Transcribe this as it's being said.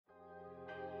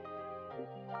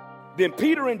Then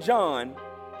Peter and John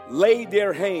laid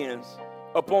their hands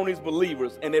upon these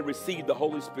believers, and they received the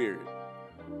Holy Spirit.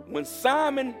 When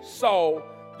Simon saw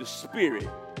the Spirit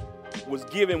was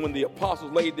given when the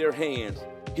apostles laid their hands,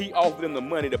 he offered them the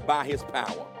money to buy his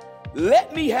power.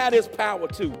 Let me have this power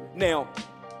too. Now,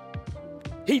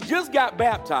 he just got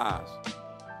baptized,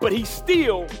 but he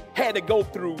still had to go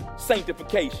through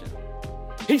sanctification.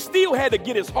 He still had to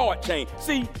get his heart changed.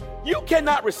 See, you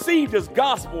cannot receive this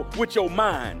gospel with your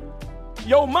mind.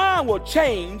 Your mind will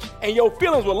change and your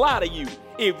feelings will lie to you.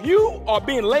 If you are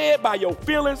being led by your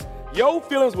feelings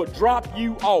will drop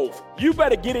you off. You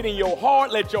better get it in your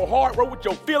heart. Let your heart roll with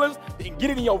your feelings.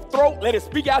 Get it in your throat. Let it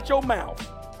speak out your mouth.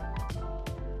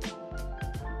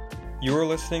 You are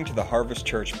listening to the Harvest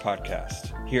Church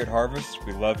podcast. Here at Harvest,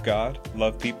 we love God,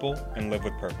 love people, and live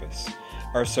with purpose.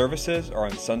 Our services are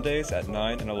on Sundays at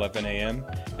 9 and 11 a.m.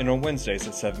 and on Wednesdays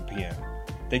at 7 p.m.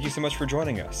 Thank you so much for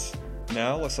joining us.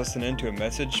 Now let's listen in to a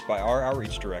message by our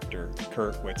outreach director,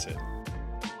 Kurt Whitsitt.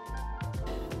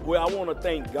 Well, I want to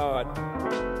thank God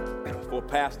for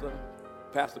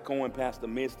Pastor Cohen, Pastor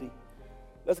Misty.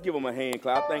 Let's give them a hand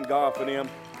clap. I thank God for them.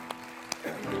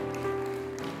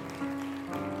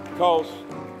 Because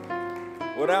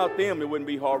without them, it wouldn't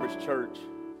be Harvest Church.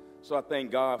 So I thank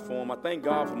God for them. I thank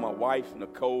God for my wife,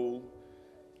 Nicole,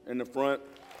 in the front.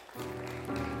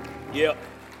 Yep.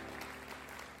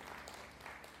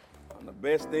 And the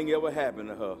best thing ever happened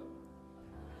to her.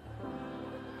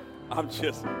 I'm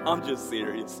just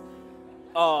serious.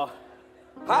 How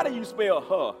do you spell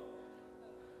her?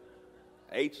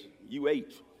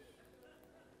 H-U-H.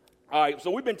 All right, so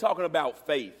we've been talking about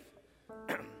faith.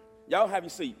 Y'all have your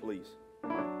seat, please.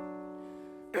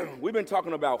 We've been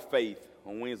talking about faith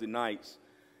on Wednesday nights.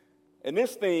 And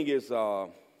this thing is,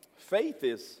 faith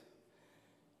is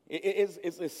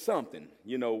something.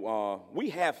 You know, we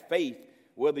have faith,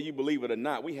 whether you believe it or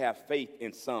not. We have faith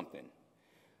in something.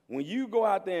 When you go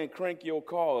out there and crank your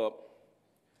car up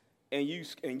and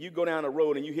you go down the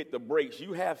road and you hit the brakes,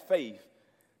 you have faith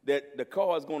that the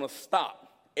car is going to stop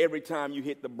every time you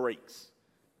hit the brakes.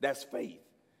 That's faith.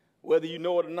 Whether you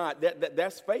know it or not,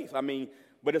 that's faith. I mean,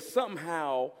 but it's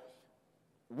somehow,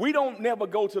 we don't never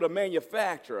go to the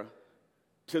manufacturer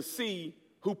to see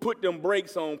who put them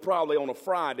brakes on probably on a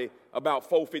Friday about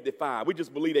 4:55. We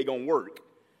just believe they're going to work.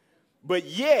 But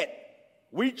yet,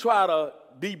 we try to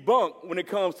debunk when it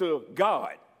comes to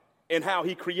God and how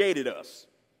he created us.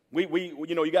 We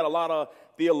you know, you got a lot of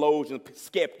theologians,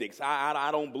 skeptics. I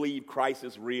don't believe Christ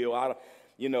is real. I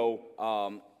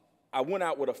went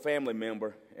out with a family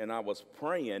member and I was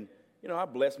praying. You know, I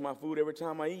bless my food every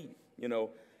time I eat, you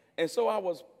know. And so I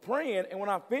was praying, and when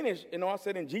I finished, you know, I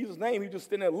said, in Jesus' name, he just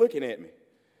sitting there looking at me.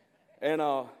 And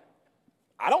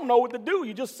I don't know what to do.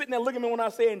 You just sitting there looking at me when I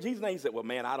said, in Jesus' name. He said, well,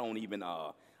 man, I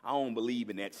don't believe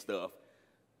in that stuff.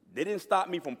 They didn't stop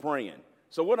me from praying.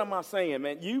 So what am I saying,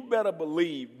 man? You better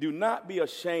believe, do not be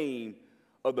ashamed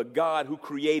of the God who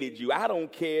created you. I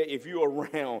don't care if you're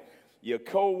around your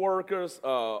co-workers,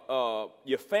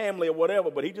 your family or whatever,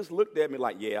 but he just looked at me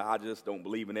like, yeah, I just don't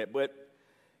believe in that. But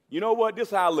you know what? This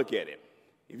is how I look at it.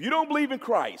 If you don't believe in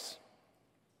Christ,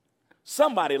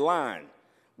 somebody lying.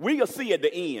 We gonna see at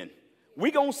the end.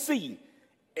 We gonna see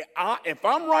if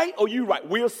I'm right or you right.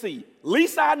 We'll see. At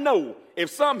least I know if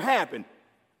something happened,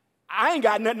 I ain't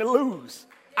got nothing to lose.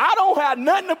 I don't have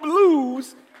nothing to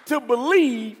lose to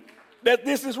believe that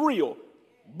this is real.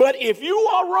 But if you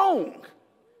are wrong,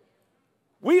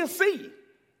 we'll see.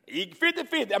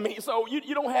 50-50. I mean, so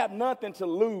you don't have nothing to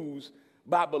lose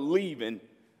by believing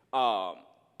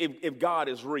if God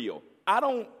is real. I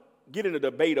don't get in a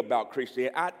debate about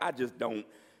Christianity. I just don't.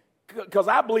 Because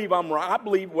I believe I'm right. I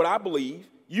believe what I believe.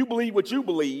 You believe what you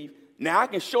believe. Now, I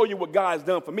can show you what God's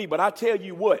done for me, but I tell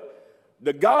you what,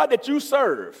 the God that you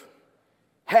serve,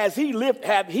 have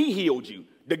he healed you?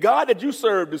 The God that you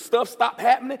serve, does stuff stop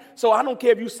happening? So I don't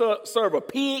care if you serve a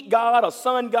pig God, a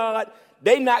sun God,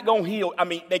 they not going to heal. I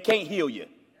mean, they can't heal you.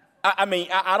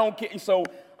 I don't care. So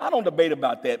I don't debate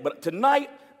about that. But tonight,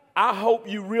 I hope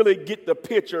you really get the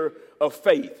picture of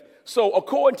faith. So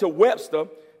according to Webster,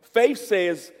 faith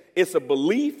says it's a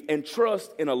belief and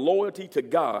trust in a loyalty to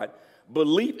God,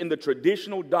 belief in the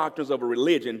traditional doctrines of a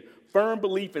religion, firm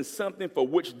belief in something for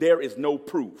which there is no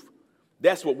proof.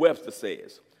 That's what Webster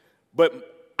says.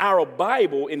 But our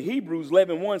Bible in Hebrews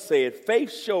 11:1 says,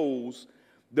 faith shows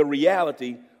the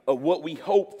reality of what we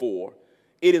hope for.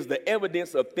 It is the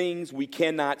evidence of things we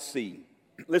cannot see.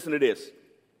 Listen to this.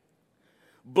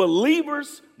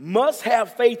 Believers must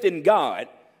have faith in God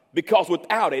because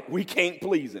without it, we can't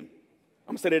please him.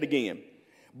 I'm going to say that again.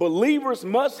 Believers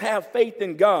must have faith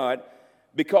in God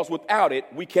because without it,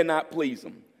 we cannot please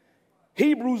him.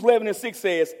 Hebrews 11:6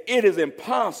 says, it is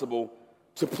impossible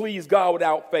to please God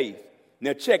without faith.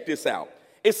 Now check this out.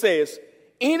 It says,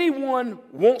 anyone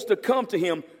wants to come to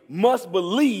him must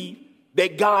believe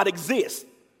that God exists.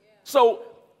 So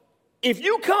if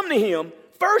you come to him,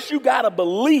 first you got to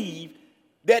believe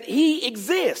that he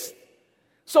exists.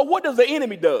 So what does the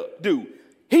enemy do?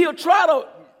 He'll try to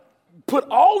put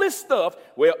all this stuff,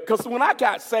 well, because when I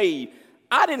got saved,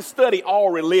 I didn't study all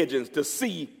religions to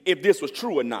see if this was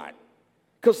true or not.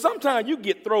 Because sometimes you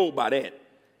get thrown by that.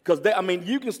 Because,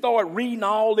 you can start reading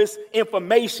all this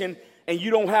information and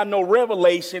you don't have no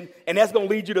revelation, and that's going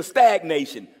to lead you to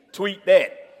stagnation. Tweet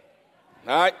that.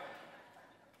 All right?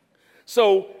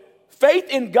 So faith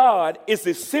in God is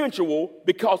essential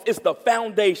because it's the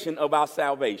foundation of our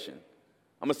salvation.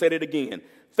 I'm going to say that again.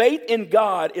 Faith in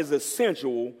God is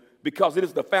essential because it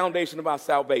is the foundation of our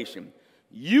salvation.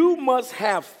 You must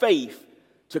have faith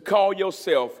to call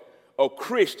yourself a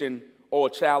Christian or a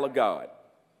child of God.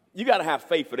 You got to have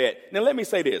faith for that. Now, let me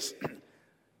say this.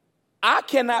 I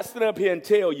cannot sit up here and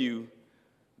tell you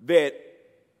that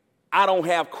I don't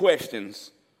have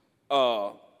questions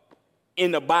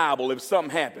in the Bible if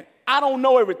something happened. I don't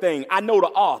know everything. I know the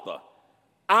author.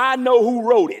 I know who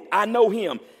wrote it. I know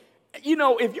him. You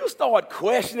know, if you start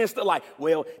questioning stuff like,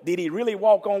 well, did he really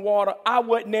walk on water? I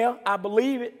wasn't there. I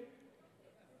believe it.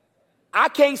 I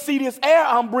can't see this air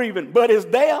I'm breathing, but it's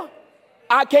there.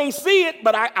 I can't see it,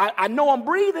 but I know I'm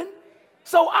breathing.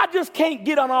 So I just can't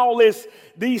get on all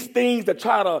these things to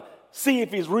try to see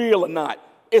if it's real or not.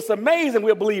 It's amazing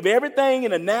we'll believe everything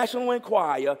in the National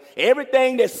Enquirer,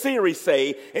 everything that Siri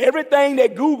say, everything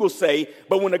that Google say,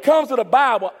 but when it comes to the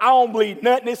Bible, I don't believe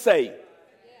nothing they say.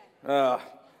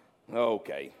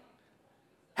 Okay.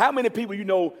 How many people you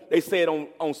know they said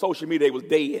on social media they was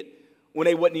dead when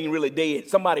they wasn't even really dead?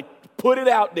 Somebody put it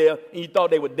out there and you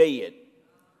thought they were dead.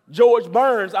 George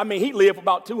Burns, he lived for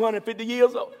about 250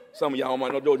 years old. Some of y'all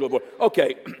might know George Burns.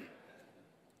 Okay.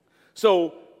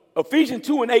 So Ephesians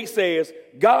 2:8 says,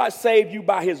 God saved you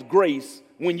by his grace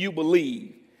when you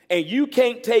believe. And you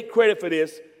can't take credit for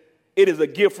this. It is a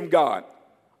gift from God.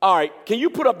 All right, can you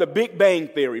put up the Big Bang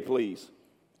Theory, please?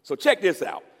 So check this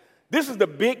out. This is the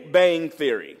Big Bang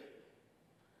Theory.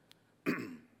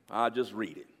 I'll just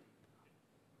read it.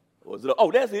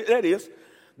 That is.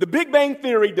 The Big Bang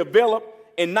Theory developed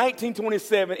in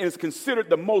 1927 and is considered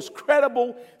the most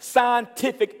credible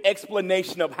scientific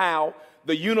explanation of how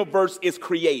the universe is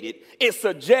created. It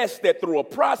suggests that through a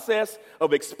process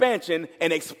of expansion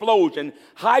and explosion,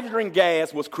 hydrogen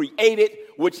gas was created,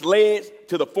 which led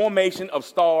to the formation of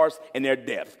stars and their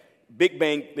death. Big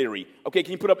Bang Theory. Okay,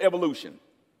 can you put up evolution?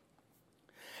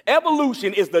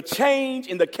 Evolution is the change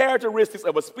in the characteristics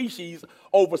of a species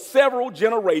over several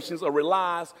generations or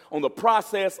relies on the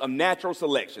process of natural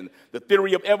selection. The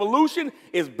theory of evolution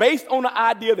is based on the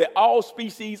idea that all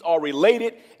species are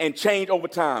related and change over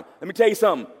time. Let me tell you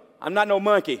something. I'm not no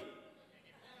monkey.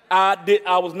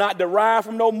 I was not derived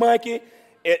from no monkey.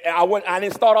 I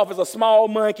didn't start off as a small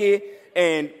monkey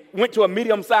and went to a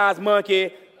medium-sized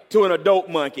monkey to an adult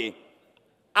monkey.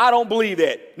 I don't believe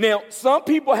that. Now, some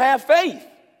people have faith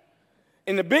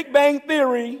in the Big Bang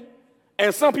Theory,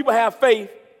 and some people have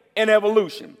faith in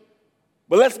evolution.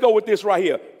 But let's go with this right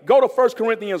here. Go to 1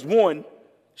 Corinthians 1,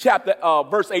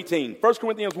 verse 18. 1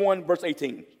 Corinthians 1, verse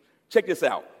 18. Check this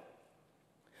out.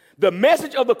 The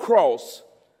message of the cross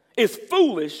is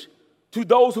foolish to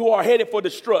those who are headed for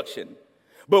destruction.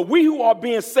 But we who are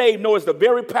being saved know it's the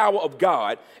very power of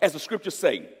God, as the scriptures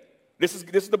say. This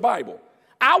is the Bible.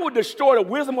 I will destroy the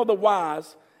wisdom of the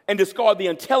wise and discard the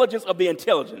intelligence of the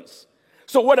intelligence.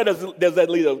 So what does that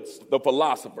lead the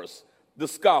philosophers, the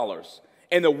scholars,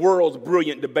 and the world's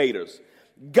brilliant debaters?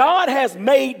 God has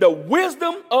made the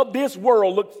wisdom of this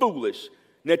world look foolish.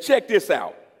 Now check this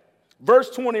out. Verse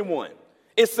 21,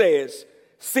 it says,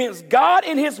 since God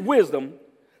in his wisdom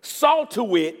saw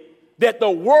to it that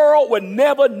the world would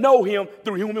never know him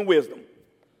through human wisdom.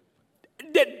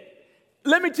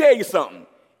 Let me tell you something.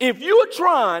 If you're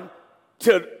trying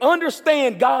to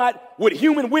understand God with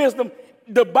human wisdom,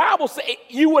 the Bible says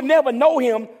you will never know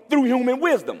him through human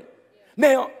wisdom.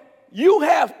 Now, you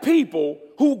have people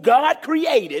who God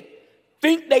created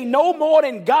think they know more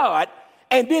than God,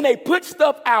 and then they put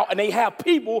stuff out and they have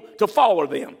people to follow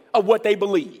them of what they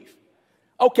believe.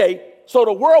 Okay, so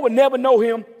the world will never know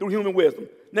him through human wisdom.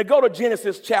 Now go to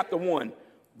Genesis chapter 1,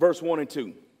 verse 1 and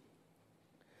 2.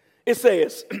 It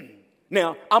says,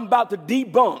 now I'm about to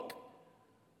debunk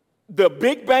the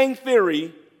Big Bang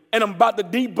Theory, and I'm about to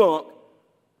debunk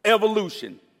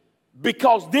evolution,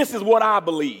 because this is what I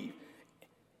believe.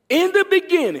 In the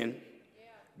beginning,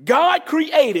 God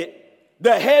created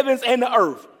the heavens and the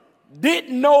earth.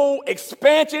 didn't know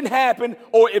expansion happened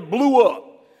or it blew up.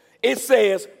 It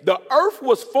says, the earth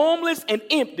was formless and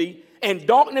empty, and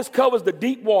darkness covers the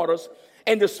deep waters,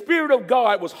 and the Spirit of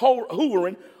God was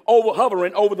hovering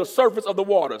over the surface of the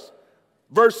waters.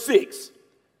 Verse 6,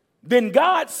 then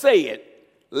God said,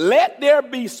 let there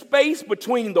be space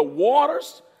between the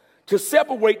waters to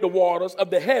separate the waters of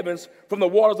the heavens from the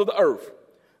waters of the earth.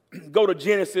 Go to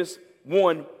Genesis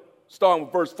 1, starting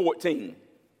with verse 14.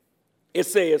 It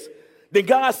says, then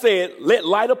God said, let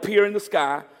light appear in the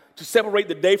sky to separate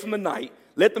the day from the night.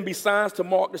 Let them be signs to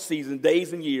mark the seasons,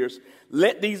 days, and years.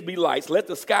 Let these be lights. Let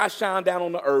the sky shine down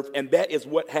on the earth. And that is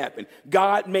what happened.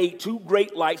 God made two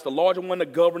great lights, the larger one to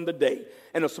govern the day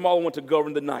and the smaller one to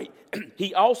govern the night.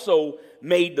 He also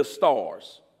made the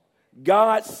stars.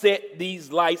 God set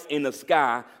these lights in the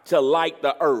sky to light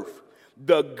the earth,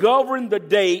 to govern the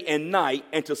day and night,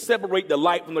 and to separate the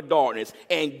light from the darkness.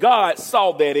 And God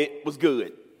saw that it was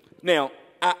good. Now,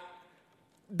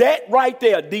 that right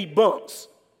there debunks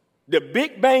the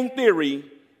Big Bang Theory,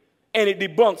 and it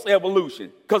debunks evolution,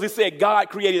 because it said God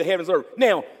created the heavens and earth.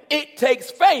 Now, it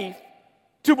takes faith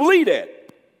to believe that.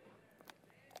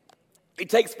 It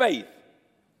takes faith.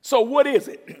 So what is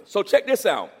it? So check this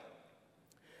out.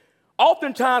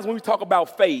 Oftentimes when we talk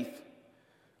about faith,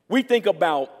 we think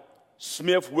about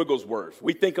Smith Wigglesworth.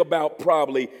 We think about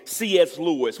probably C.S.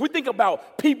 Lewis. We think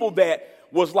about people that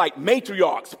was like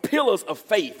matriarchs, pillars of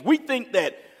faith. We think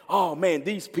that, oh man,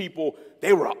 these people,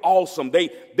 they were awesome.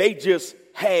 They just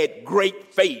had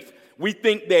great faith. We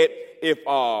think that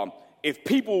if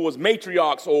people was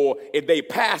matriarchs, or if they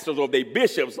pastors, or if they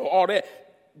bishops, or all that,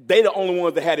 they the only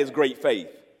ones that had this great faith.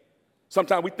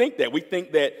 Sometimes we think that. We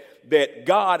think that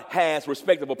God has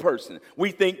respect of a person.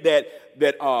 We think that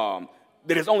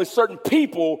there's only certain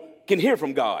people can hear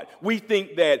from God. We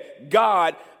think that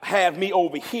God have me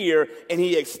over here and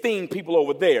he esteemed people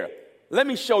over there. Let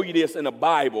me show you this in the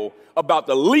Bible about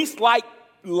the least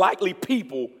likely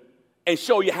people and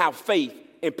show you how faith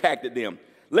impacted them.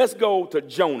 Let's go to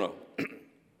Jonah,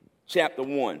 chapter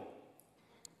 1.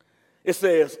 It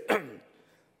says,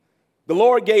 the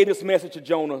Lord gave this message to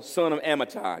Jonah, son of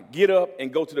Amittai. Get up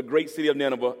and go to the great city of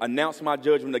Nineveh. Announce my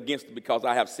judgment against it, because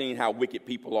I have seen how wicked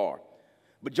people are.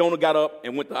 But Jonah got up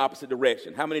and went the opposite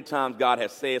direction. How many times God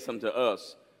has said something to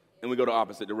us and we go the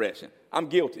opposite direction? I'm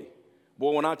guilty.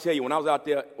 Boy, when I tell you, when I was out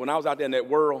there in that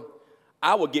world,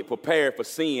 I would get prepared for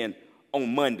sin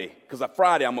on Monday. Because on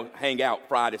Friday, I'm going to hang out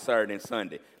Friday, Saturday, and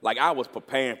Sunday. Like I was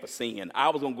preparing for sin. I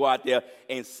was going to go out there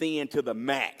and sin to the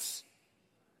max.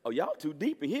 Oh, y'all too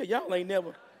deep in here. Y'all ain't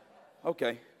never.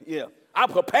 Okay, yeah. I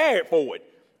prepared for it.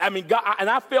 I mean, God, and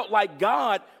I felt like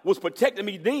God was protecting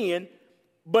me then,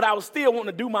 but I was still wanting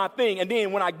to do my thing. And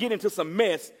then when I get into some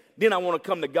mess, then I want to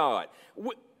come to God.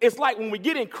 It's like when we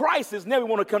get in crisis, now we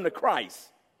want to come to Christ.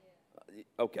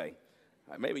 Okay.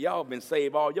 Maybe y'all have been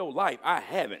saved all your life. I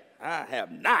haven't. I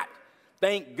have not.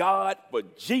 Thank God for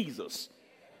Jesus.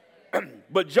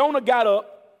 But Jonah got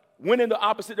up, went in the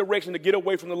opposite direction to get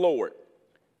away from the Lord.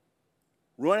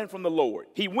 Running from the Lord.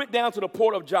 He went down to the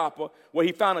port of Joppa, where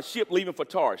he found a ship leaving for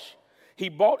Tarshish. He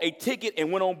bought a ticket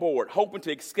and went on board, hoping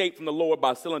to escape from the Lord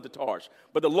by sailing to Tarshish.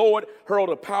 But the Lord hurled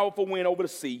a powerful wind over the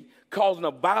sea, causing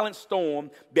a violent storm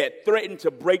that threatened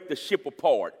to break the ship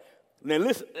apart. Now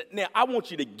listen, now I want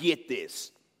you to get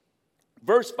this.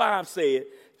 Verse 5 said,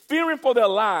 fearing for their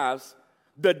lives,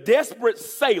 the desperate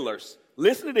sailors,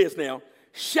 listen to this now,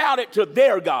 shouted to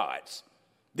their gods.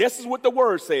 This is what the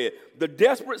word said. The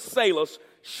desperate sailors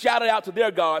shouted out to their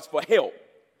gods for help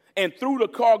and threw the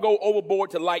cargo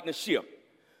overboard to lighten the ship.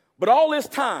 But all this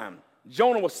time,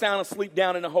 Jonah was sound asleep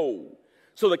down in the hold.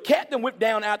 So the captain went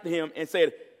down after him and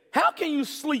said, how can you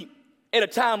sleep at a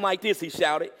time like this? He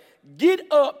shouted. Get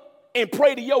up and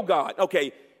pray to your God.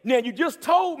 Okay, now you just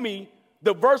told me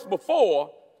the verse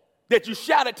before that you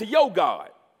shouted to your God.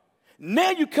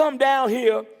 Now you come down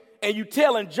here and you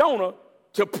telling Jonah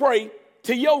to pray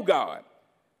to your God.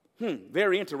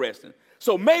 Very interesting.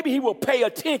 So maybe he will pay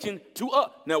attention to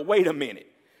us. Now, wait a minute.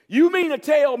 You mean to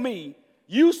tell me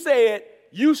you said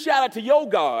you shouted to your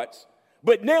gods,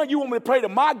 but now you want me to pray to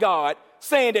my God,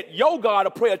 saying that your God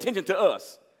will pay attention to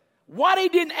us? Why they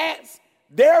didn't ask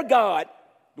their God?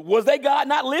 Was their God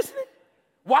not listening?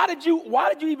 Why did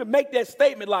you even make that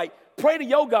statement like, pray to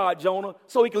your God, Jonah,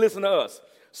 so he can listen to us?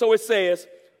 So it says,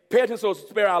 pay attention so to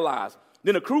spare our lives.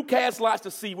 Then the crew cast lots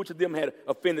to see which of them had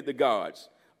offended the gods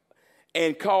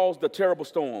and caused the terrible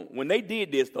storm. When they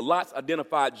did this, the lots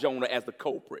identified Jonah as the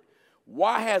culprit.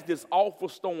 Why has this awful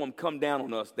storm come down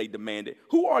on us, they demanded.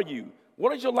 Who are you?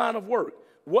 What is your line of work?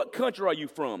 What country are you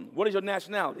from? What is your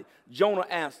nationality? Jonah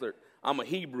answered, I'm a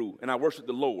Hebrew, and I worship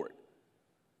the Lord.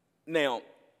 Now,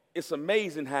 it's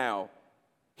amazing how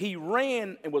he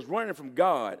ran and was running from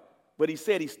God, but he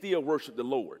said he still worshiped the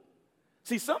Lord.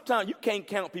 See, sometimes you can't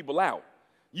count people out.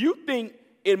 You think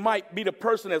it might be the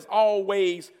person that's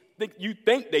always, you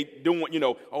think they doing,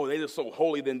 oh, they're just so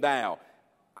holy than thou.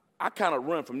 I kind of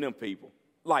run from them people.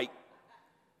 Like,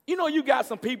 you got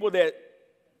some people that,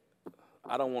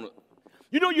 I don't want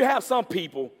to, you have some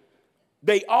people,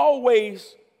 they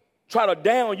always try to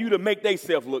down you to make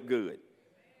themselves look good.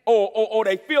 Or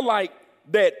they feel like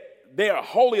that they're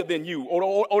holier than you,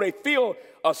 or they feel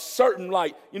a certain,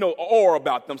 aura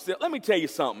about themselves. Let me tell you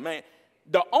something, man.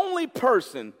 The only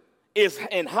person is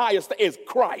in highest is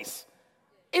Christ.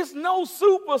 It's no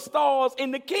superstars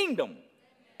in the kingdom.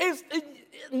 It's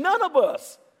none of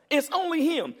us. It's only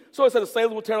him. So it said the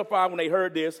sailors were terrified when they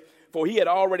heard this, for he had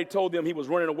already told them he was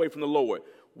running away from the Lord.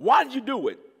 Why did you do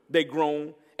it? They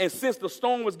groaned. And since the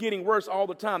storm was getting worse all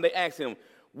the time, they asked him,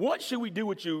 what should we do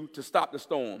with you to stop the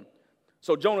storm?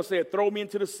 So Jonah said, throw me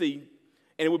into the sea,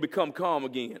 and it will become calm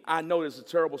again. I know this is a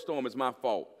terrible storm. It's my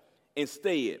fault.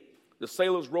 Instead, the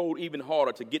sailors rowed even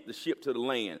harder to get the ship to the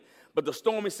land. But the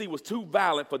stormy sea was too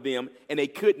violent for them, and they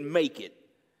couldn't make it.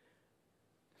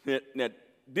 Now,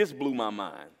 this blew my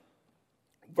mind.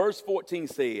 Verse 14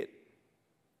 said,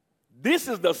 this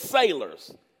is the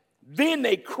sailors. Then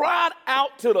they cried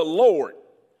out to the Lord,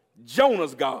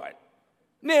 Jonah's God.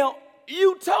 Now,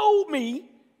 you told me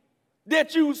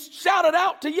that you shouted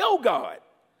out to your God.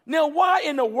 Now, why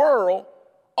in the world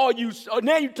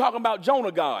now you're talking about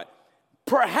Jonah God?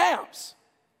 Perhaps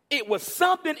it was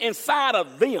something inside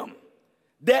of them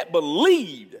that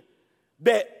believed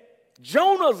that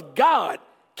Jonah's God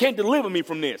can deliver me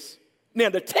from this. Now,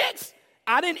 the text,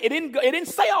 it didn't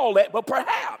say all that, but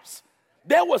perhaps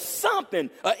there was something,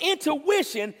 an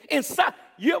intuition inside.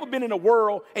 You ever been in the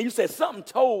world and you said, something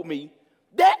told me?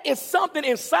 That is something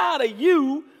inside of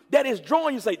you that is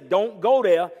drawing you. Say, don't go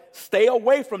there. Stay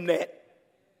away from that.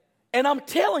 And I'm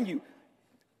telling you,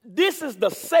 this is the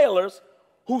sailors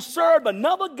who served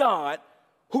another God,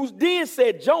 who then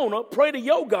said, Jonah, pray to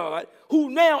your God, who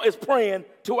now is praying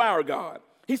to our God.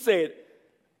 He said,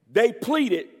 they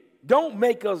pleaded, don't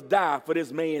make us die for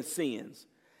this man's sins,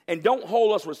 and don't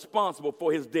hold us responsible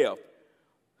for his death.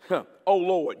 Oh,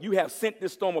 Lord, you have sent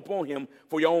this storm upon him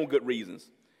for your own good reasons.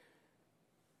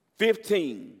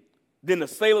 15, then the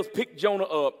sailors picked Jonah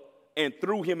up and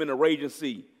threw him in the raging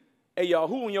sea. Hey, y'all,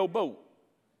 who on your boat?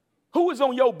 Who is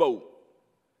on your boat?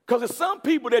 Because there's some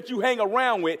people that you hang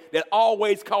around with that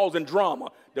always causing drama.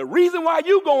 The reason why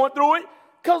you going through it,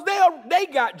 because they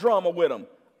got drama with them.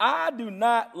 I do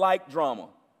not like drama.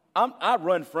 I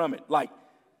run from it.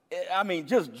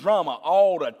 Just drama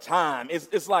all the time.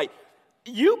 It's like,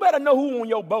 you better know who on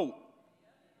your boat.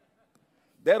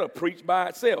 That'll preach by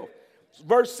itself.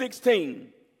 Verse 16,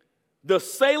 the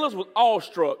sailors were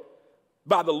awestruck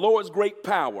by the Lord's great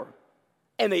power,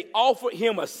 and they offered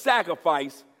him a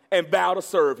sacrifice and vowed to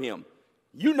serve him.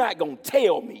 You're not going to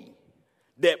tell me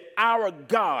that our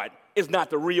God is not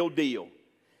the real deal.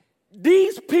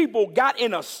 These people got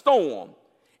in a storm.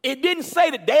 It didn't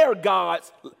say that they're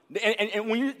gods, and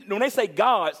when they say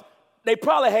gods, they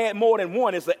probably had more than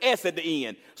one. It's an S at the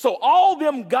end. So all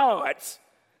them gods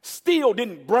still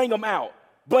didn't bring them out,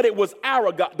 but it was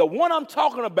our God. The one I'm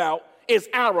talking about is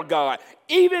our God.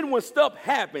 Even when stuff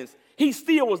happens, he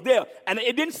still was there. And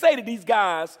it didn't say that these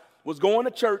guys was going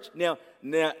to church. Now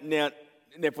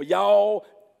for y'all,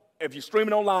 if you're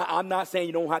streaming online, I'm not saying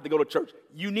you don't have to go to church.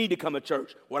 You need to come to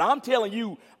church. What I'm telling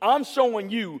you, I'm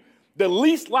showing you the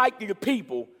least likely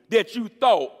people that you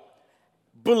thought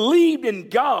believed in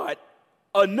God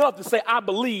enough to say, I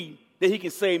believe that he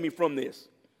can save me from this.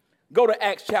 Go to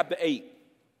Acts chapter 8.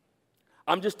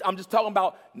 I'm just talking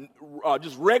about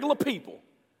just regular people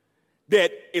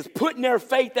that is putting their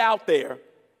faith out there,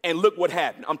 and look what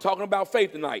happened. I'm talking about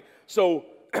faith tonight. So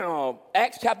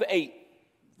Acts chapter 8,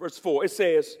 verse 4, it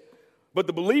says, but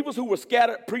the believers who were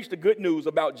scattered preached the good news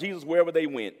about Jesus wherever they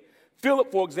went.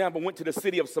 Philip, for example, went to the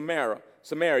city of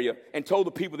Samaria and told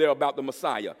the people there about the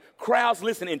Messiah. Crowds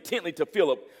listened intently to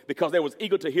Philip because they was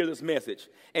eager to hear this message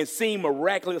and seen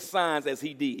miraculous signs as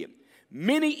he did.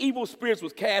 Many evil spirits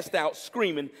was cast out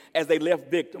screaming as they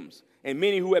left victims, and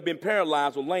many who had been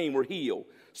paralyzed or lame were healed.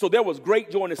 So there was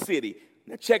great joy in the city.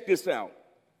 Now check this out.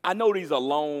 I know these are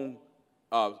long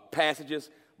passages,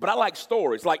 but I like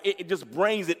stories. Like it just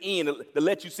brings it in to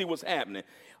let you see what's happening.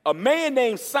 A man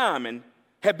named Simon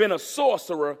had been a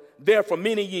sorcerer there for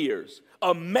many years,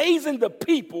 amazing the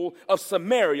people of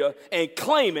Samaria and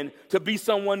claiming to be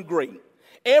someone great.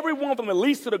 Everyone from the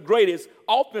least to the greatest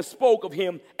often spoke of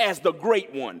him as the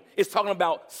great one. It's talking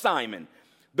about Simon,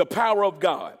 the power of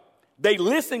God. They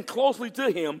listened closely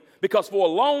to him because for a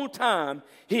long time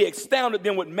he astounded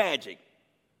them with magic.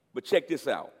 But check this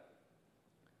out.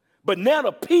 But now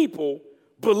the people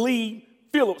believed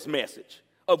Philip's message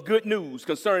of good news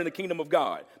concerning the kingdom of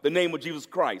God, the name of Jesus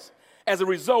Christ. As a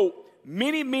result,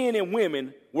 many men and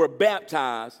women were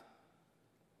baptized.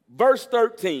 Verse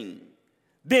 13.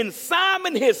 Then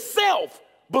Simon himself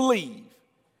believed.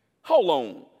 Hold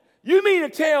on. You mean to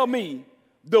tell me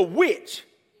the witch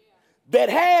that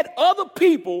had other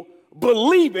people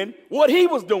believing what he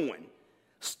was doing?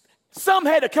 Some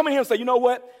had to come in here and say, you know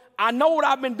what? I know what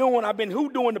I've been doing. I've been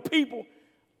doing to people.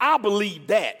 I believe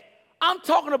that. I'm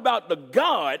talking about the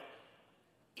God,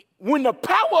 when the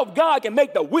power of God can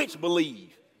make the witch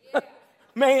believe.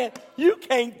 Man, you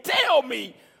can't tell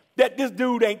me that this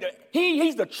dude ain't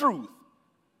he's the truth.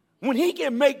 When he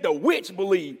can make the witch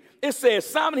believe, it says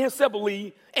Simon himself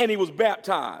believed and he was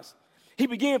baptized. He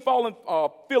began following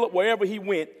Philip wherever he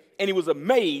went, and he was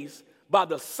amazed by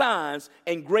the signs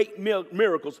and great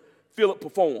miracles Philip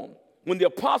performed. When the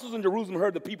apostles in Jerusalem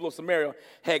heard the people of Samaria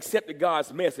had accepted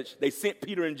God's message, they sent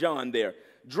Peter and John there.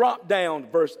 Drop down to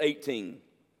verse 18.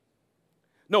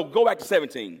 No, go back to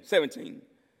 17.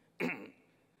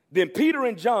 Then Peter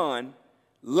and John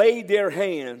laid their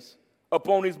hands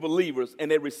upon these believers,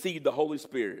 and they received the Holy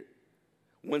Spirit.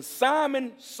 When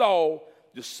Simon saw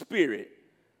the Spirit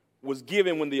was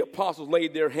given when the apostles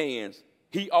laid their hands,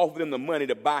 he offered them the money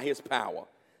to buy his power.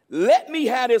 Let me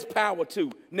have this power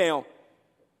too. Now,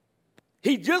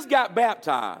 he just got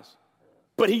baptized,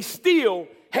 but he still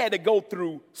had to go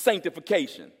through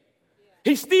sanctification.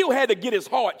 He still had to get his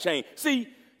heart changed. See,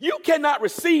 you cannot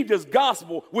receive this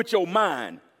gospel with your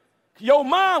mind. Your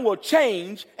mind will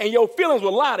change and your feelings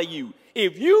will lie to you.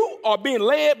 If you are being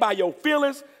led by your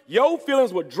feelings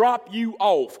will drop you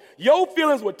off. Your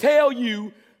feelings will tell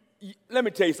you, let me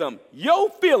tell you something.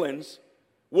 Your feelings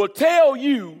will tell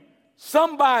you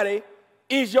somebody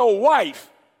is your wife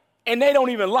and they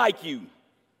don't even like you.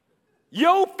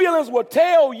 Your feelings will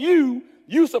tell you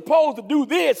you're supposed to do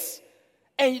this,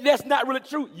 and that's not really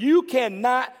true. You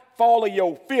cannot follow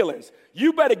your feelings.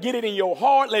 You better get it in your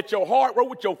heart, let your heart work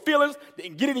with your feelings,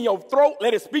 then get it in your throat,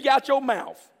 let it speak out your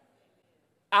mouth.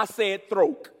 I said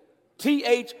throat.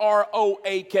 Throak.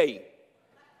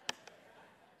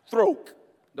 Throat.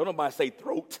 Don't nobody say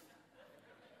throat.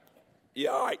 Yeah,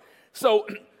 all right. So,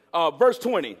 verse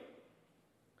 20,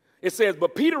 it says,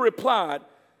 but Peter replied,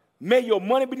 may your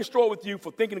money be destroyed with you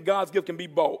for thinking that God's gift can be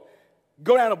bought.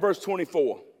 Go down to verse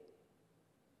 24.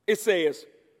 It says,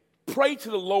 pray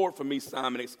to the Lord for me,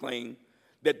 Simon exclaimed,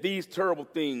 that these terrible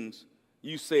things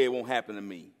you said won't happen to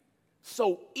me.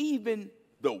 So even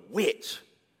the witch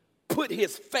put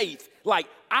his faith, like,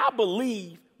 I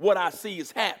believe what I see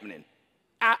is happening.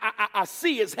 I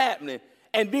see it's happening.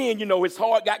 And then, his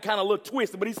heart got kind of a little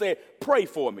twisted, but he said, pray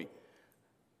for me.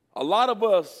 A lot of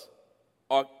us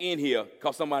are in here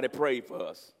because somebody prayed for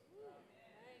us.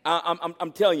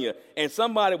 I'm telling you, and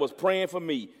somebody was praying for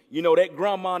me. That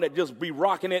grandma that just be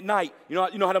rocking at night. You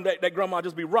know how that grandma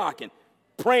just be rocking,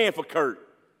 praying for Kurt.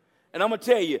 And I'm going to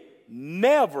tell you,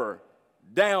 never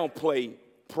downplay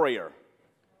prayer.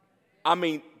 I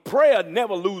mean, prayer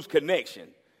never lose connection.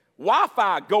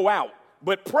 Wi-Fi go out,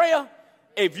 but prayer,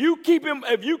 if you keep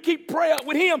prayer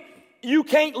with him, you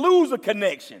can't lose a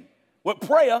connection. With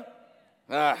prayer,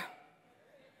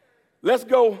 let's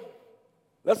go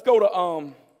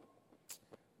to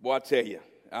boy, I tell you,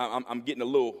 I'm getting a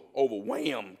little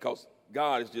overwhelmed because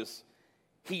God is just,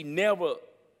 he never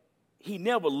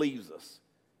leaves us.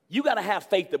 You got to have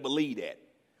faith to believe that.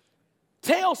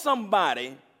 Tell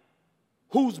somebody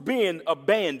who's been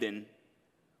abandoned,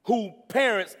 who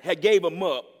parents had gave them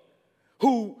up,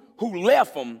 who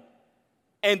left them,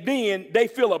 and then they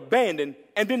feel abandoned,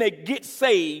 and then they get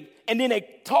saved, and then they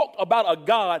talk about a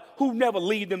God who never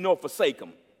leave them nor forsake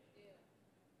them.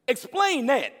 Explain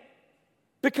that.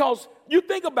 Because you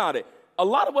think about it, a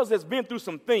lot of us has been through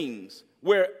some things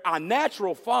where our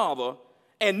natural father,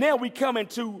 and now we come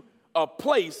into a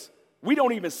place we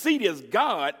don't even see this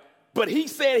God, but he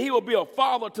said he will be a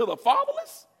father to the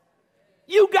fatherless.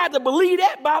 You got to believe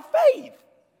that by faith.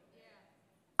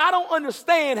 I don't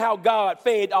understand how God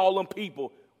fed all them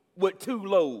people with 2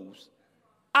 loaves.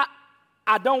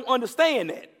 I don't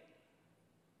understand that.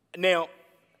 Now,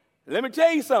 let me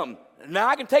tell you something. Now,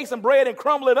 I can take some bread and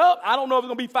crumble it up. I don't know if it's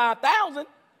going to be 5,000,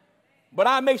 but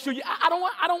I make sure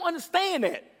I don't understand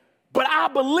that. But I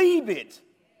believe it.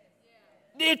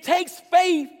 It takes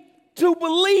faith to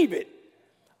believe it.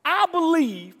 I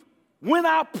believe when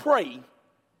I pray,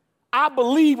 I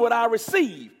believe what I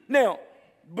receive. Now,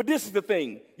 but this is the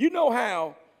thing. You know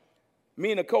how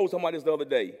me and Nicole talking about this the other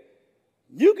day.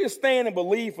 You can stand and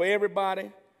believe for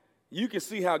everybody. You can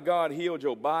see how God healed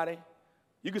your body.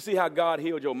 You can see how God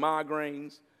healed your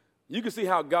migraines. You can see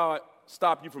how God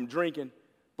stopped you from drinking,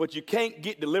 but you can't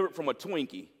get delivered from a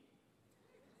Twinkie.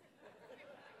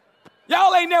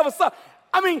 Y'all ain't never saw.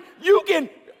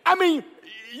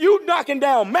 You knocking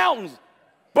down mountains,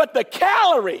 but the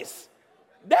calories,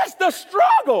 that's the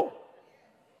struggle.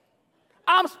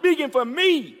 I'm speaking for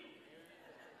me.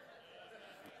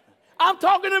 I'm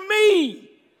talking to me.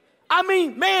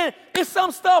 Man, it's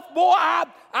some stuff, boy,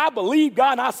 I believe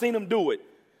God and I seen him do it.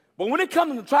 But when it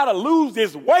comes to try to lose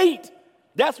this weight,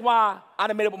 that's why I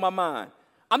done made up my mind.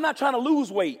 I'm not trying to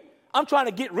lose weight. I'm trying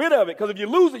to get rid of it, because if you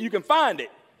lose it, you can find it.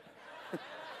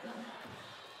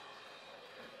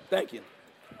 Thank you.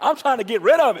 I'm trying to get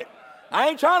rid of it. I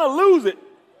ain't trying to lose it,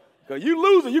 because you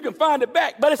lose it, you can find it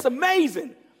back. But it's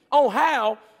amazing on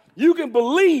how you can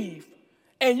believe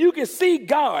and you can see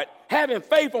God having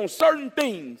faith on certain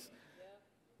things.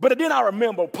 But then I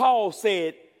remember Paul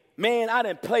said, man, I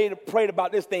done prayed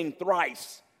about this thing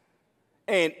thrice,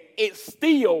 and it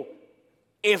still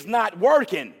is not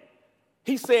working.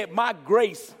 He said, my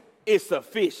grace is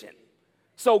sufficient.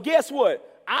 So guess what?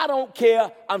 I don't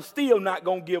care. I'm still not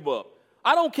going to give up.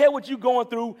 I don't care what you're going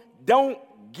through. Don't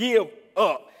give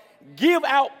up. Give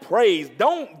out praise.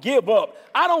 Don't give up.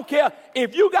 I don't care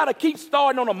if you got to keep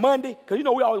starting on a Monday, because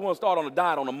we always want to start on a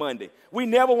diet on a Monday. We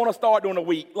never want to start during the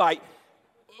week. Like,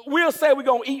 we'll say we're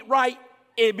going to eat right.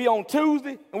 It'd be on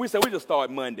Tuesday, and we say we just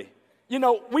start Monday.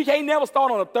 We can't never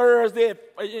start on a Thursday.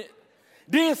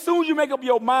 Then as soon as you make up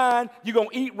your mind, you're going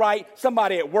to eat right.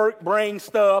 Somebody at work brings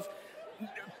stuff.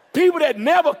 People that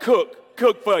never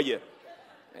cook for you.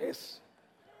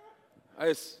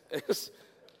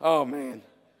 Oh, man.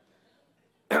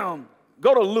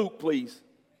 Go to Luke, please.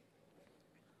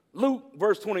 Luke,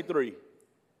 verse 23.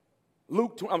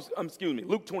 Luke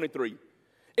 23.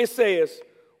 It says,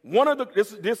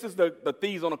 this is the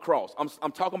thieves on the cross.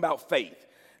 I'm talking about faith.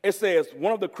 It says,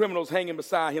 one of the criminals hanging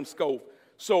beside him scoffed,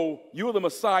 so you're the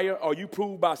Messiah, or you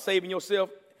prove by saving yourself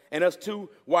and us too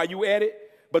while you at it?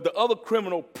 But the other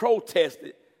criminal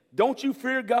protested, don't you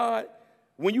fear God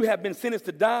when you have been sentenced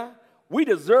to die? We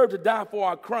deserve to die for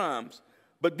our crimes,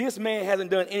 but this man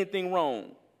hasn't done anything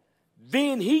wrong.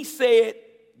 Then he said,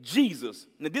 Jesus,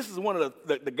 now this is one of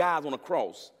the guys on the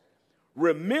cross,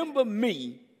 remember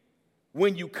me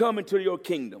when you come into your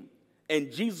kingdom. And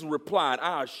Jesus replied,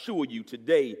 I assure you,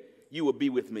 today you will be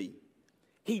with me.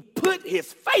 He put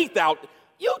his faith out.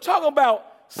 You talking about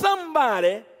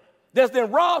somebody that's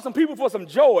been robbed some people for some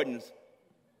Jordans.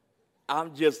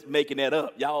 I'm just making that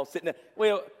up. Y'all sitting there.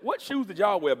 Well, what shoes did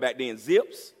y'all wear back then?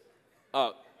 Zips?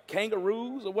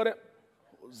 Kangaroos or whatever?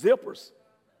 Zippers?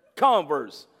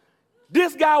 Converse.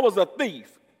 This guy was a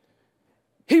thief.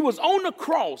 He was on the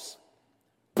cross,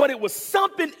 but it was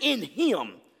something in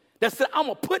him that said, I'm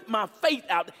going to put my faith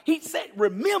out. He said,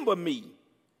 remember me.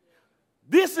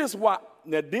 This is why,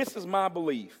 now this is my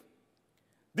belief.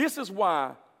 This is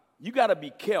why you got to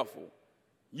be careful.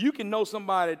 You can know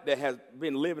somebody that has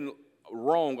been living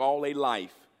wrong all their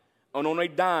life, and on their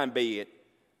dying bed,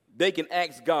 they can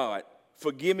ask God,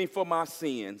 forgive me for my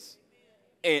sins,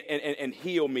 and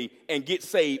heal me, and get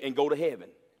saved, and go to heaven.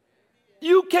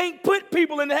 You can't put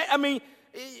people in the,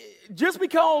 just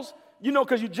because,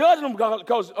 because you judge them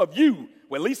because of you.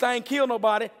 Well, at least I ain't killed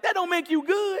nobody. That don't make you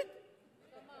good.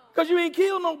 Because you ain't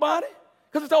killed nobody.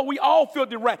 Because it's all, we all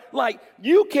filthy right. Like,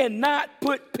 you cannot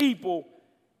put people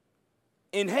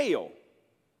in hell.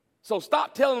 So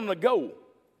stop telling them to go.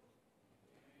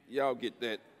 Y'all get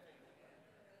that?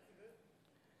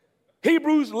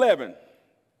 Hebrews 11.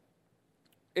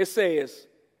 It says,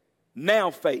 now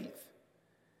faith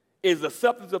is the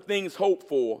substance of things hoped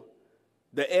for,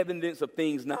 the evidence of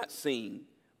things not seen.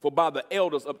 For by the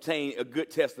elders obtained a good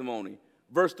testimony.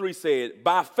 Verse 3 said,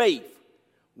 by faith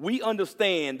we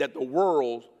understand that the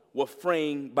world was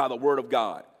framed by the word of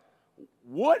God.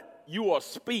 What you are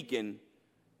speaking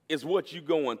is what you're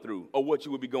going through, or what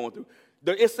you would be going through.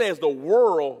 It says the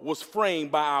world was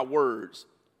framed by our words.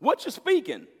 What you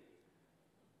speaking?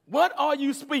 What are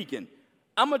you speaking?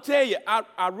 I'm going to tell you,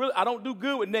 I don't do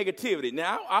good with negativity.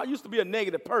 Now, I used to be a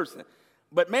negative person.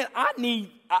 But, man,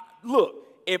 look,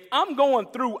 if I'm going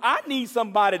through, I need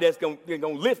somebody that's going to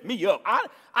lift me up.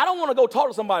 I don't want to go talk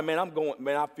to somebody, man,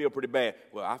 I feel pretty bad.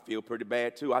 Well, I feel pretty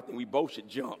bad, too. I think we both should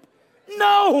jump.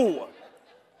 No.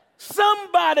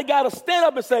 Somebody got to stand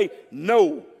up and say,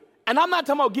 no. And I'm not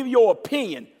talking about giving your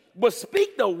opinion, but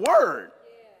speak the word.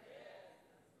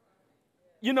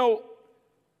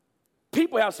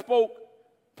 People have spoke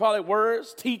probably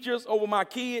words, teachers over my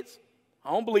kids.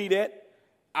 I don't believe that.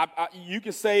 You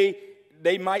can say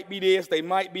they might be this, they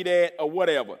might be that, or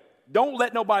whatever. Don't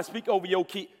let nobody speak over your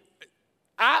kid.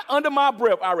 Under my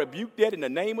breath, I rebuke that in the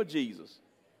name of Jesus.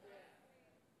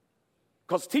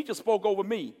 Because teachers spoke over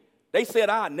me. They said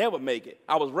I'd never make it.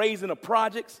 I was raised in the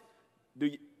projects.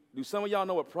 Do some of y'all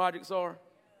know what projects are?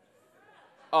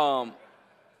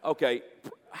 Okay,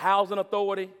 housing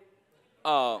authority.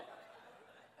 I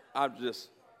just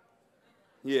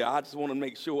want to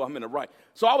make sure I'm in the right.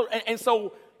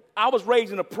 So I was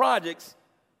raised in the projects,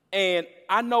 and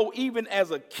I know even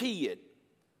as a kid,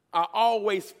 I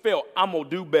always felt I'm gonna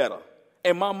do better.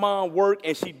 And my mom worked,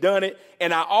 and she done it.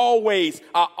 And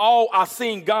I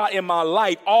seen God in my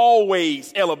life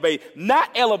always elevate,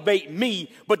 not elevate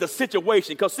me, but the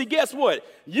situation. Because see, guess what?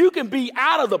 You can be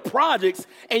out of the projects,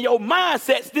 and your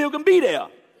mindset still can be there.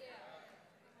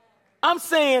 I'm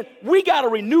saying we got to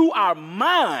renew our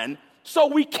mind so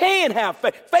we can have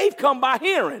faith. Faith come by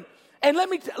hearing. And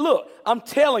look, I'm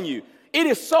telling you, it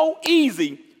is so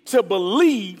easy to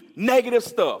believe negative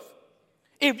stuff.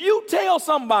 If you tell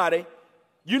somebody,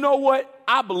 you know what?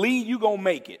 I believe you're going to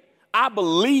make it. I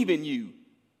believe in you.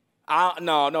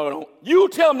 No. You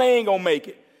tell them they ain't going to make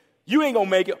it. You ain't going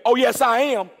to make it. Oh, yes, I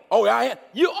am. Oh, I am.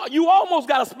 You almost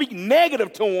got to speak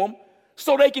negative to them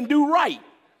so they can do right.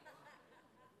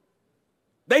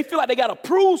 They feel like they got to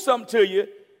prove something to you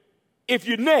if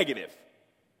you're negative.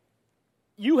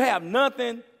 You have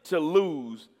nothing to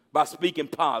lose by speaking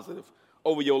positive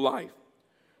over your life.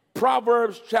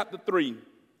 Proverbs chapter 3,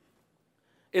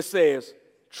 it says,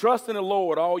 trust in the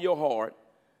Lord all your heart.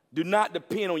 Do not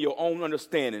depend on your own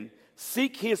understanding.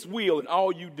 Seek his will in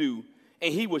all you do,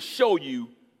 and he will show you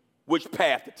which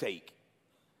path to take.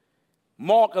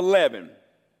 Mark 11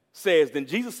 says, then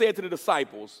Jesus said to the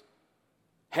disciples,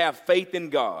 have faith in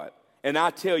God, and I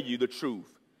tell you the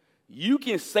truth. You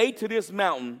can say to this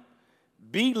mountain,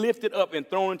 be lifted up and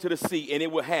thrown into the sea, and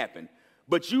it will happen.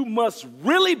 But you must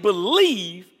really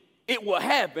believe it will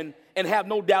happen and have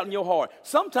no doubt in your heart.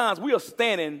 Sometimes we are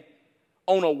standing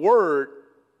on a word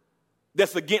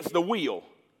that's against the will.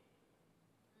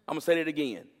 I'm going to say that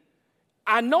again.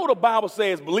 I know the Bible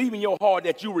says believe in your heart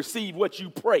that you receive what you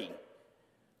pray.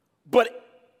 But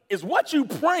is what you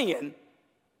praying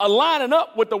aligning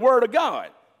up with the word of God?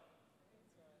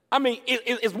 I mean,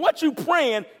 is what you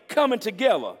praying coming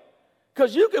together?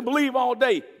 Because you can believe all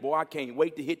day, boy, I can't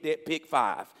wait to hit that pick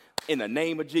 5 in the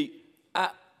name of Jesus.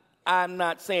 I'm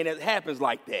not saying it happens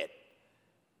like that.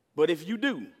 But if you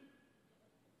do,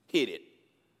 hit it.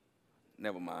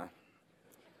 Never mind.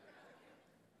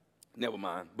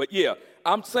 But yeah,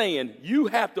 I'm saying you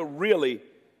have to really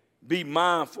be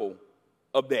mindful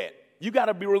of that. You got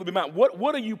to really be mindful.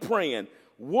 What are you praying?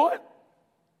 What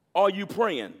are you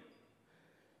praying?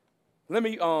 Let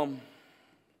me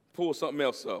pull something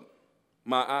else up.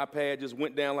 My iPad just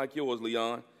went down like yours,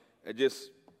 Leon. I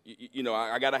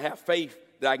got to have faith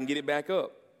that I can get it back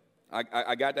up.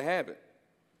 I got to have it.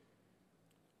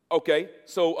 Okay,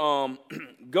 so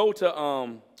go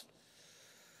to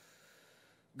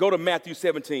Matthew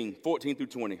 17, 14 through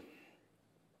 20.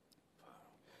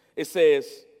 It says,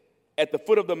 at the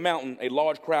foot of the mountain, a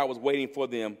large crowd was waiting for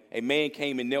them. A man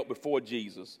came and knelt before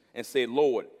Jesus and said,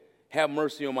 Lord, have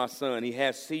mercy on my son. He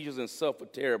has seizures and suffers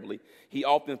terribly. He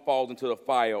often falls into the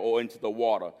fire or into the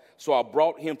water. So I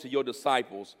brought him to your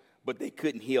disciples, but they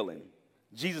couldn't heal him.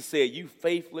 Jesus said, you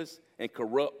faithless and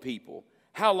corrupt people,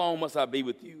 how long must I be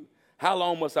with you? How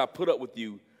long must I put up with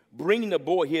you? Bring the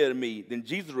boy here to me. Then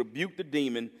Jesus rebuked the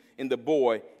demon in the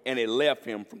boy, and it left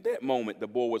him. From that moment, the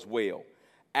boy was well.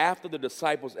 After the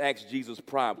disciples asked Jesus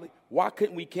privately, why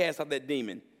couldn't we cast out that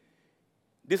demon?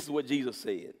 This is what Jesus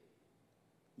said.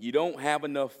 You don't have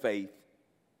enough faith.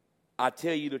 I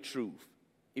tell you the truth.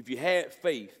 If you had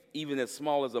faith, even as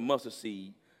small as a mustard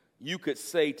seed, you could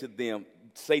say to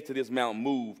this mountain,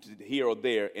 move to here or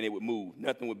there, and it would move.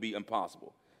 Nothing would be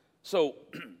impossible. So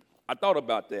I thought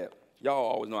about that. Y'all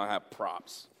always know I have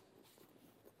props.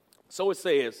 So it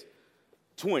says,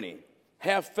 20,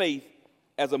 have faith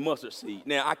as a mustard seed.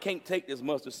 Now, I can't take this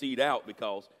mustard seed out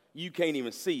because you can't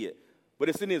even see it. But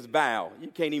it's in this vial. You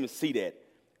can't even see that.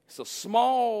 It's a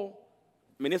small,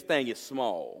 this thing is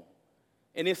small.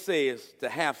 And it says to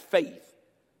have faith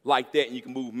like that and you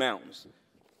can move mountains.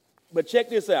 But check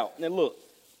this out. Now, look.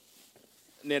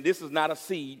 Now, this is not a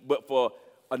seed, but for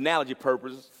analogy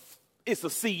purposes, it's a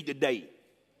seed today.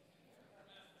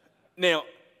 Now,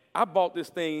 I bought this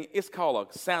thing. It's called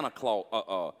a Santa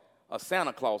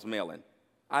Claus melon.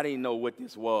 I didn't know what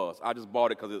this was. I just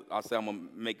bought it because I said I'm going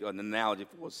to make an analogy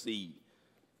for a seed.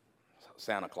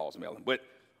 Santa Claus melon. But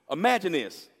imagine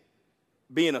this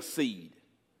being a seed.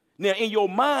 Now, in your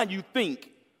mind, you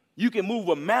think you can move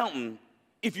a mountain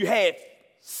if you had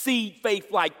seed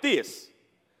faith like this.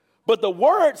 But the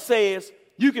word says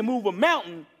you can move a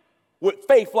mountain with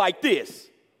faith like this.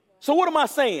 So what am I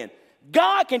saying?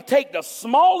 God can take the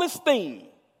smallest thing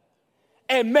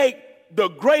and make the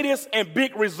greatest and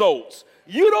big results.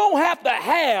 You don't have to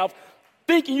have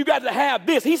thinking you got to have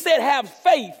this. He said have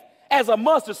faith as a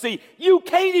mustard seed. You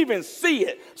can't even see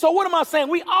it. So what am I saying?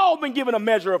 We all been given a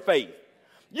measure of faith.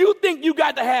 You think you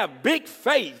got to have big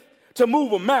faith to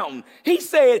move a mountain. He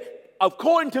said,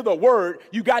 according to the word,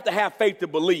 you got to have faith to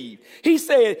believe. He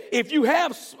said, if you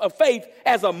have a faith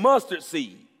as a mustard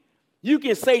seed, you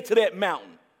can say to that mountain.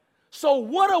 So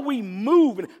what are we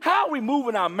moving? How are we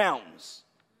moving our mountains?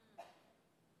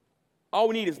 All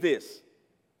we need is this.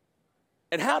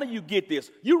 And how do you get this?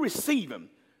 You receive him.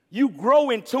 You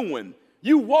grow into him.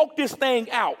 You walk this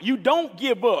thing out. You don't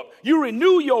give up. You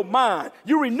renew your mind.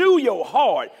 You renew your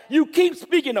heart. You keep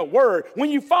speaking the word.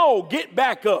 When you fall, get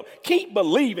back up. Keep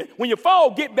believing. When you fall,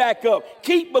 get back up.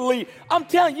 Keep believing. I'm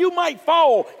telling you, you might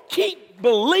fall. Keep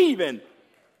believing.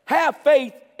 Have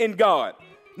faith in God.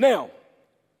 Now,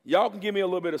 y'all can give me a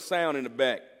little bit of sound in the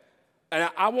back. And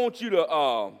I want you to,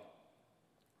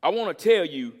 I want to tell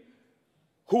you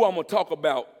who I'm going to talk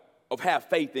about of have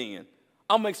faith in.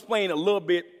 I'm going to explain a little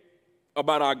bit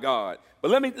about our God.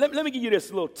 But let me give you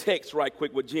this little text right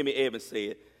quick, what Jimmy Evans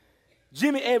said.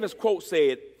 Jimmy Evans' quote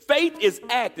said, faith is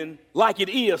acting like it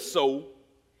is so,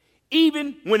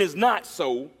 even when it's not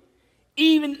so,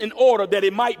 even in order that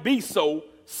it might be so,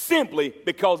 simply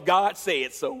because God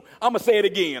said so. I'm going to say it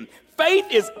again. Faith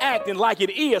is acting like it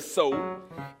is so,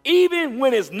 even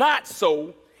when it's not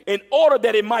so, in order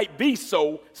that it might be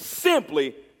so,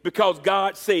 simply because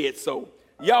God said so.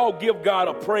 Y'all give God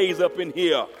a praise up in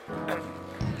here.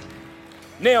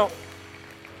 Now,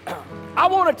 I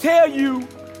want to tell you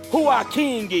who our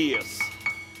king is.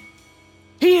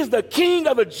 He is the King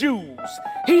of the Jews.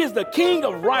 He is the King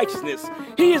of righteousness.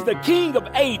 He is the King of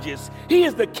ages. He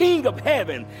is the King of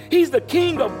heaven. He's the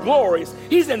King of glories.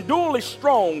 He's endurably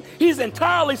strong. He's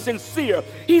entirely sincere.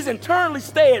 He's eternally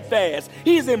steadfast.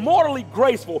 He's immortally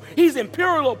graceful. He's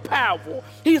imperially powerful.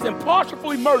 He's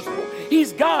impartially merciful.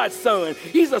 He's God's son.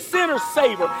 He's a sinner's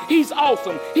savior. He's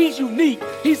awesome. He's unique.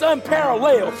 He's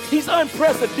unparalleled. He's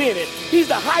unprecedented. He's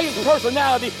the highest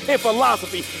personality in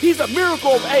philosophy. He's a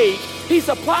miracle of age. He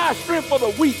supplies strength for the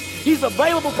weak. He's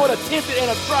available for the tempted and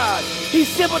the tried. He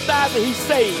sympathizes and he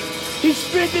saves. He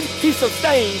strengthens, he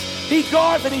sustains. He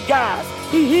guards and he guides.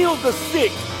 He heals the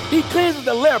sick. He cleanses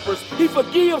the lepers. He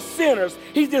forgives sinners.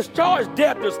 He discharges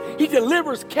debtors. He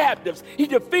delivers captives. He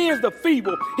defends the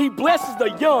feeble. He blesses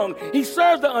the young. He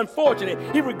serves the unfortunate.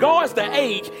 He regards the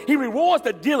aged. He rewards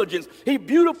the diligence. He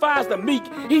beautifies the meek.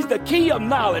 He's the key of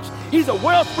knowledge. He's a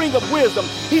wellspring of wisdom.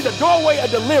 He's a doorway of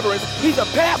deliverance. He's a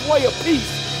pathway of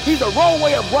peace. He's a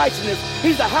roadway of righteousness.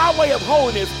 He's a highway of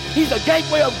holiness. He's a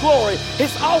gateway of glory.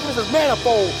 His office is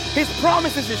manifold. His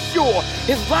promises is sure.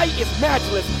 His light is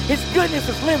matchless. His goodness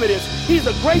is limitless. He's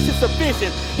a grace is sufficient.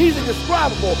 He's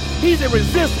indescribable. He's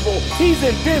irresistible. He's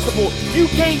invincible. You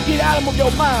can't get out of him of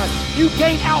your mind. You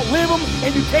can't outlive him,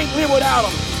 and you can't live without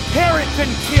him. Herod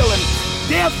couldn't kill him.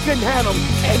 Death couldn't handle him,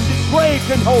 and the grave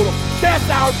couldn't hold him. That's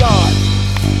our God.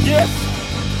 Yes,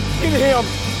 in him.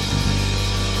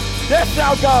 That's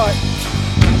our God.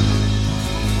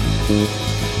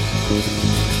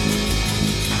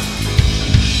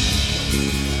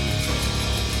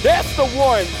 That's the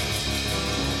one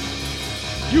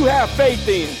you have faith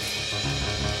in.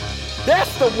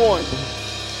 That's the one,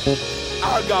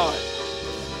 our God.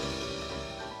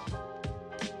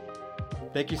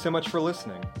 Thank you so much for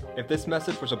listening. If this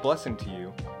message was a blessing to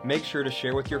you, make sure to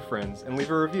share with your friends and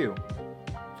leave a review.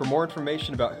 For more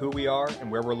information about who we are and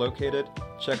where we're located,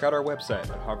 check out our website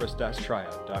at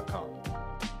harvest-triad.com.